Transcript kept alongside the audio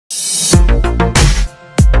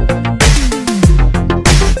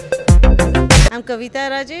I'm Kavitha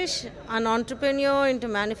Rajesh, an entrepreneur into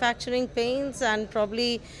manufacturing paints, and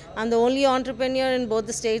probably I'm the only entrepreneur in both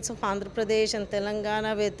the states of Andhra Pradesh and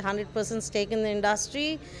Telangana with 100% stake in the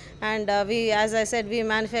industry. And as I said, we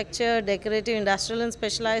manufacture decorative, industrial and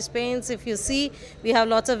specialized paints. If you see, we have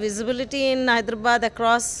lots of visibility in Hyderabad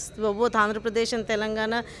across both Andhra Pradesh and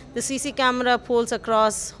Telangana. The CC camera poles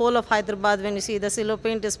across whole of Hyderabad. When you see, the silo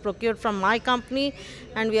paint is procured from my company,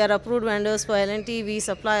 and we are approved vendors for L&T. We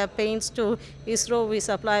supply our paints to ISRO, we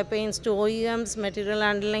supply paints to OEMs, material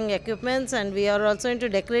handling equipments, and we are also into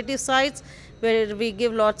decorative sites where we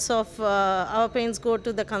give lots of our paints go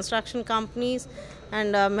to the construction companies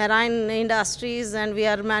and marine industries, and we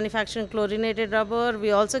are manufacturing chlorinated rubber.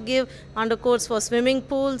 We also give undercoats for swimming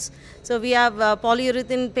pools. So we have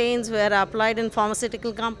polyurethane paints where are applied in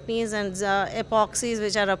pharmaceutical companies, and epoxies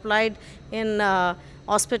which are applied in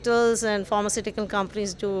hospitals and pharmaceutical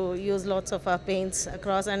companies to use lots of our paints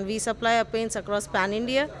across. And we supply our paints across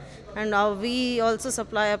pan-India, and now we also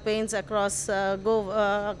supply our paints across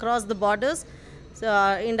across the borders, so,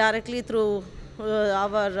 indirectly through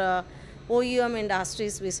our OEM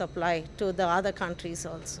industries we supply to the other countries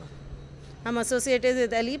also. I'm associated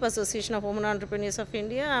with ELIP, Association of Women Entrepreneurs of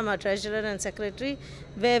India. I'm a treasurer and secretary,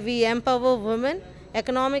 where we empower women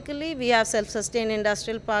economically. We have self-sustained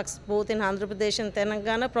industrial parks both in Andhra Pradesh and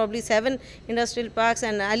Telangana, probably 7 industrial parks,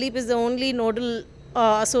 and ELIP is the only nodal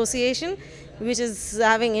association which is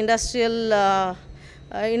having industrial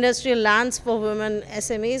lands for women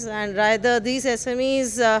SMEs, and rather these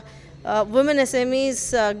SMEs women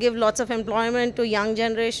SMEs give lots of employment to young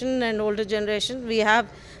generation and older generation. We have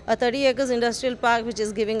a 30 acres industrial park which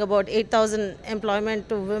is giving about 8,000 employment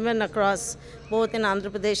to women across both in Andhra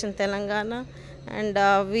Pradesh and Telangana. And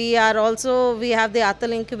we have the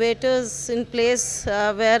Atal incubators in place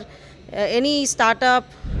where any startup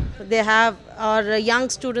they have, or young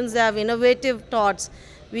students, they have innovative thoughts.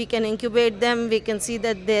 We can incubate them. We can see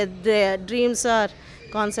that their dreams are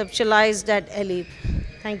conceptualized at ELIP.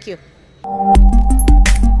 Thank you.